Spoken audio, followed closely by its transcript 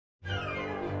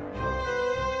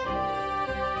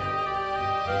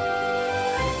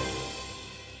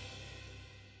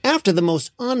After the most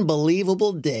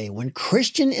unbelievable day when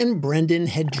Christian and Brendan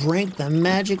had drank the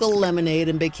magical lemonade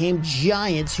and became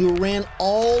giants who ran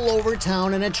all over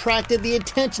town and attracted the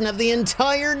attention of the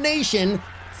entire nation,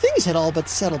 things had all but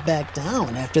settled back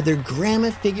down after their grandma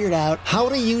figured out how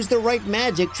to use the right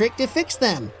magic trick to fix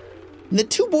them. The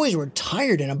two boys were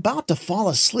tired and about to fall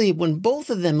asleep when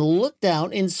both of them looked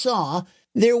out and saw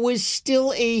there was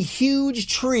still a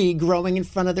huge tree growing in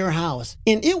front of their house,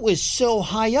 and it was so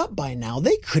high up by now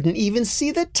they couldn't even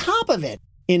see the top of it.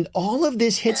 And all of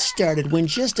this had started when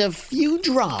just a few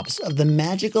drops of the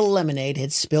magical lemonade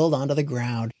had spilled onto the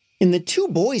ground. And the two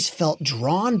boys felt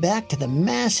drawn back to the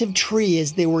massive tree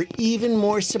as they were even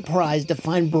more surprised to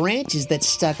find branches that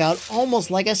stuck out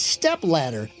almost like a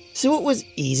stepladder, so it was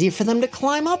easy for them to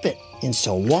climb up it. And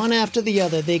so one after the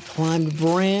other, they climbed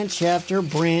branch after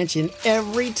branch, and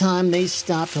every time they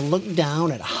stopped to look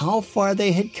down at how far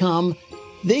they had come,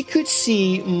 they could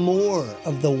see more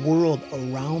of the world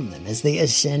around them as they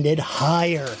ascended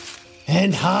higher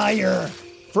and higher.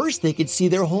 First, they could see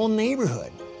their whole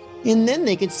neighborhood, and then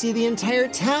they could see the entire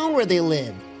town where they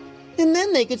lived, and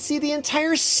then they could see the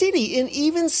entire city and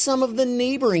even some of the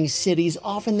neighboring cities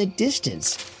off in the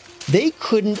distance. They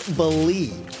couldn't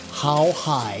believe how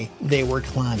high they were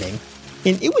climbing,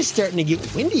 and it was starting to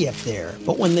get windy up there,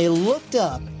 but when they looked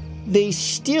up, they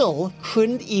still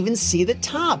couldn't even see the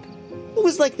top. It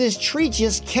was like this tree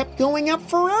just kept going up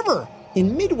forever.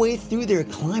 And midway through their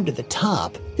climb to the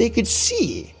top, they could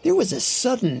see there was a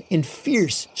sudden and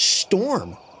fierce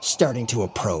storm starting to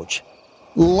approach.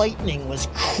 Lightning was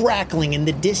crackling in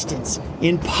the distance,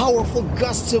 and powerful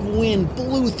gusts of wind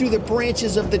blew through the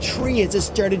branches of the tree as it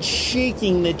started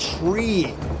shaking the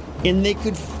tree. And they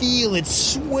could feel it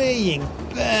swaying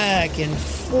back and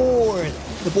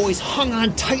forth. The boys hung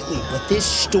on tightly, but this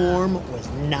storm was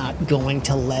not going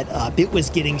to let up. It was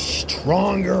getting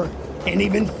stronger and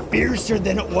even fiercer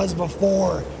than it was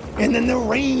before. And then the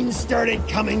rain started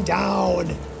coming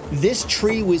down. This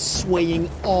tree was swaying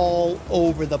all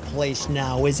over the place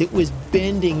now as it was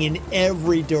bending in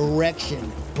every direction.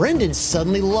 Brendan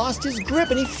suddenly lost his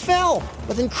grip and he fell,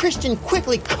 but then Christian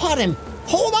quickly caught him.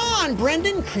 "Hold on,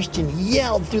 Brendan!" Christian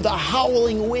yelled through the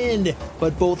howling wind,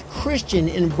 but both Christian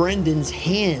and Brendan's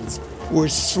hands were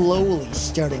slowly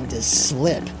starting to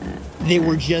slip. They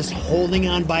were just holding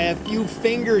on by a few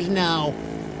fingers now,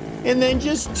 and then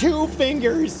just 2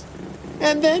 fingers.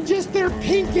 And then just their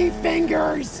pinky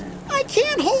fingers. "I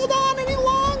can't hold on any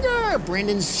longer!"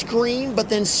 Brendan screamed, but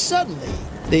then suddenly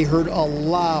they heard a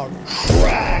loud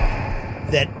crack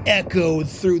that echoed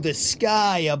through the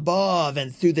sky above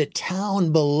and through the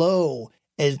town below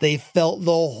as they felt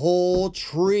the whole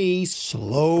tree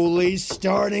slowly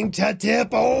starting to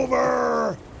tip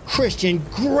over. Christian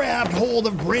grabbed hold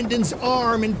of Brendan's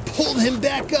arm and pulled him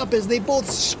back up as they both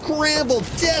scrambled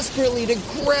desperately to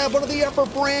grab one of the upper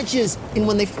branches. And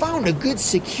when they found a good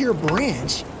secure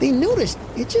branch, they noticed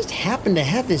it just happened to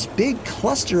have this big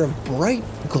cluster of bright,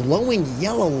 glowing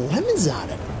yellow lemons on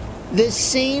it. The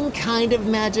same kind of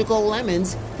magical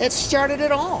lemons that started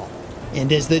it all.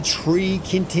 And as the tree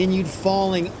continued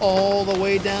falling all the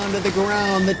way down to the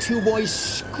ground, the two boys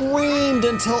screamed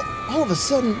until all of a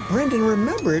sudden Brendan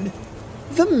remembered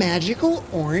the magical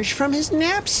orange from his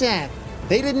knapsack.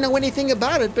 They didn't know anything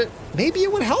about it, but maybe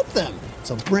it would help them.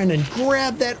 So Brendan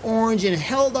grabbed that orange and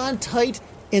held on tight,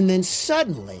 and then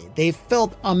suddenly they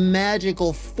felt a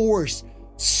magical force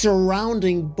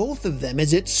surrounding both of them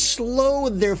as it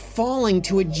slowed their falling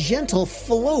to a gentle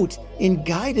float and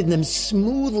guided them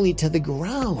smoothly to the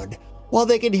ground, while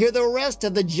they could hear the rest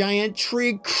of the giant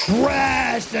tree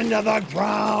crash into the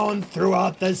ground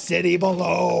throughout the city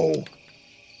below.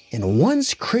 And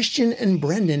once Christian and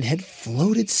Brendan had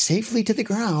floated safely to the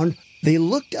ground, they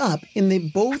looked up and they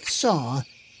both saw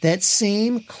that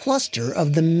same cluster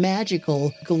of the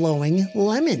magical glowing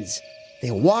lemons. They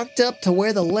walked up to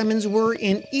where the lemons were,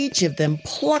 and each of them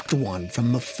plucked one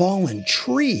from the fallen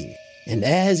tree. And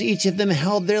as each of them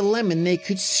held their lemon, they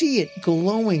could see it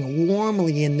glowing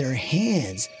warmly in their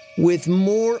hands with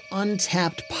more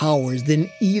untapped powers than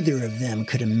either of them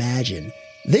could imagine.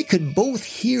 They could both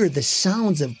hear the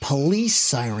sounds of police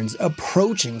sirens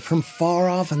approaching from far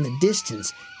off in the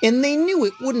distance, and they knew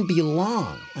it wouldn't be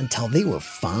long until they were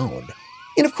found.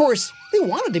 And of course, they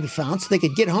wanted to be found so they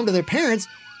could get home to their parents,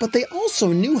 but they also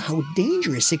knew how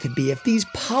dangerous it could be if these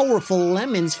powerful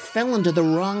lemons fell into the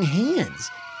wrong hands.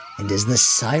 And as the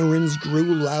sirens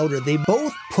grew louder, they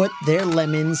both put their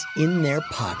lemons in their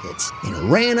pockets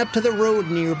and ran up to the road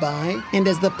nearby. And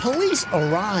as the police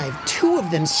arrived, 2 of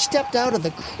them stepped out of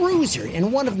the cruiser,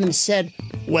 and one of them said,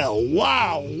 "Well,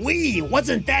 wowee,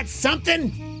 wasn't that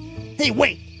something? Hey,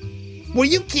 wait, were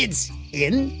you kids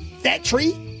in that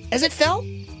tree as it fell?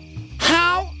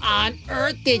 How on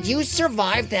earth did you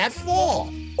survive that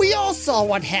fall? We all saw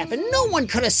what happened. No one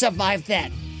could have survived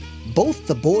that. Both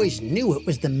the boys knew it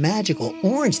was the magical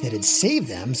orange that had saved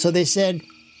them, so they said,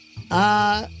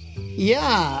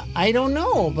 yeah, I don't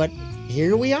know, but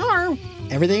here we are.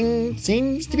 Everything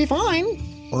seems to be fine.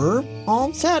 We're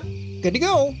all set. Good to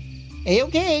go.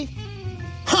 A-okay.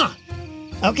 Huh.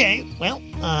 Okay, well,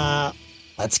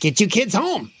 let's get you kids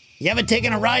home. You ever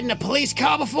taken a ride in a police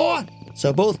car before?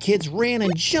 So both kids ran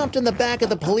and jumped in the back of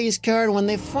the police car, and when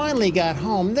they finally got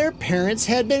home, their parents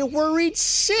had been worried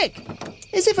sick.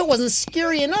 As if it wasn't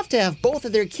scary enough to have both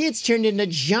of their kids turned into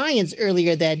giants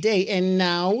earlier that day, and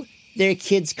now their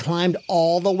kids climbed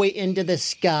all the way into the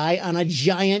sky on a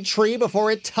giant tree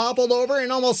before it toppled over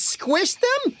and almost squished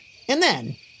them. And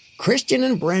then Christian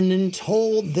and Brendan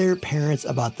told their parents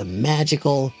about the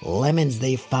magical lemons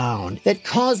they found that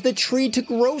caused the tree to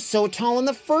grow so tall in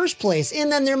the first place,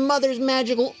 and then their mother's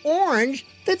magical orange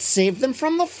that saved them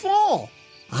from the fall.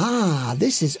 Ah,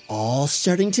 this is all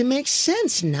starting to make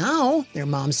sense now, their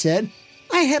mom said.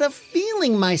 I had a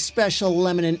feeling my special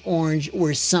lemon and orange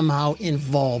were somehow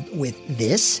involved with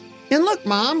this. And look,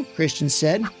 Mom, Christian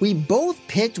said, we both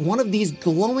picked one of these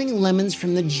glowing lemons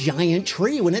from the giant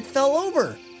tree when it fell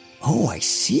over. Oh, I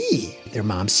see, their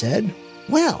mom said.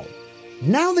 Well,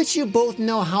 now that you both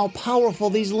know how powerful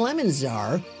these lemons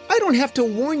are, I don't have to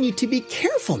warn you to be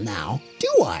careful now,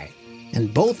 do I?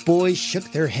 And both boys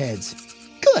shook their heads.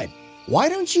 Good. Why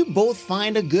don't you both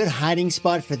find a good hiding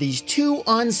spot for these two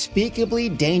unspeakably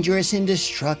dangerous and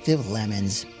destructive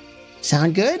lemons?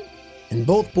 Sound good? And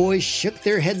both boys shook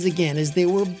their heads again as they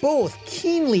were both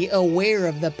keenly aware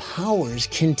of the powers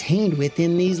contained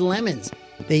within these lemons.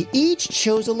 They each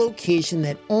chose a location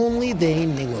that only they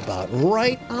knew about,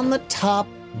 right on the top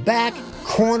back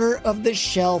corner of the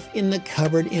shelf in the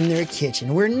cupboard in their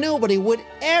kitchen, where nobody would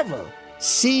ever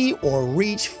see or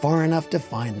reach far enough to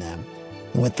find them.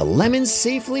 And with the lemons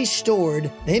safely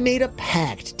stored, they made a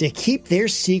pact to keep their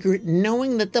secret,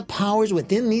 knowing that the powers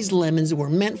within these lemons were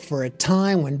meant for a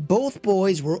time when both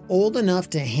boys were old enough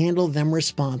to handle them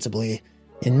responsibly.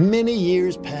 And many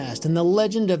years passed, and the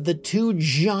legend of the two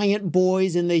giant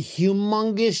boys in the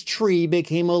humongous tree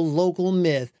became a local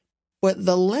myth, but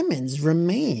the lemons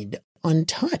remained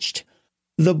untouched.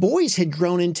 The boys had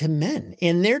grown into men,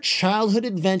 and their childhood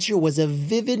adventure was a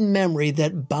vivid memory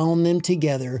that bound them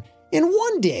together. And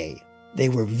one day, they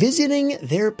were visiting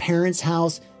their parents'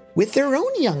 house with their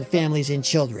own young families and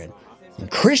children,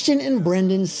 and Christian and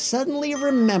Brendan suddenly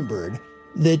remembered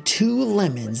the two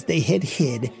lemons they had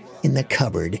hid in the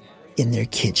cupboard in their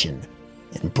kitchen.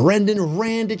 And Brendan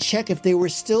ran to check if they were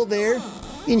still there,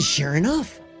 and sure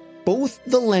enough, both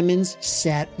the lemons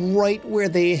sat right where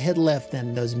they had left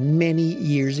them those many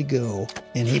years ago.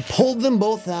 And he pulled them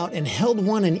both out and held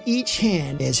one in each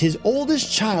hand as his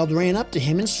oldest child ran up to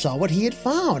him and saw what he had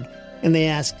found. And they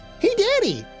asked, "Hey,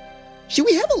 Daddy, should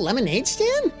we have a lemonade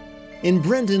stand?" And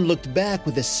Brendan looked back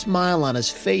with a smile on his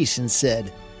face and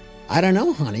said, "I don't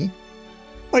know, honey.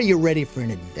 Are you ready for an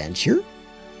adventure?"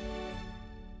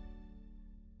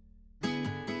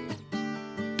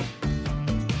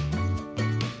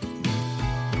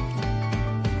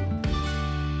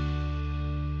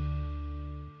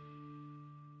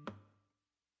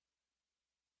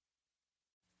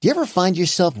 Do you ever find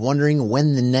yourself wondering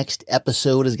when the next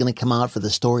episode is going to come out for the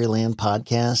Storyland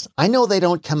podcast? I know they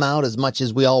don't come out as much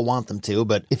as we all want them to,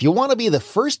 but if you want to be the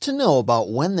first to know about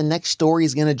when the next story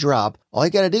is going to drop, all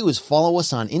you got to do is follow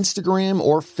us on Instagram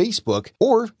or Facebook,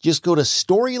 or just go to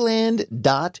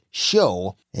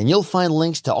storyland.show, and you'll find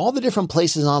links to all the different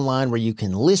places online where you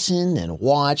can listen and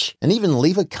watch, and even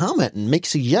leave a comment and make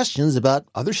suggestions about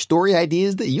other story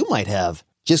ideas that you might have.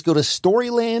 Just go to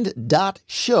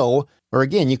storyland.show, or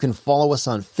again, you can follow us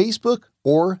on Facebook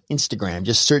or Instagram.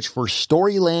 Just search for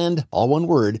Storyland, all one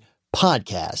word,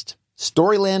 podcast.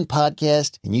 Storyland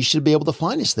Podcast, and you should be able to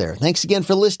find us there. Thanks again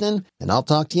for listening, and I'll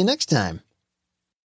talk to you next time.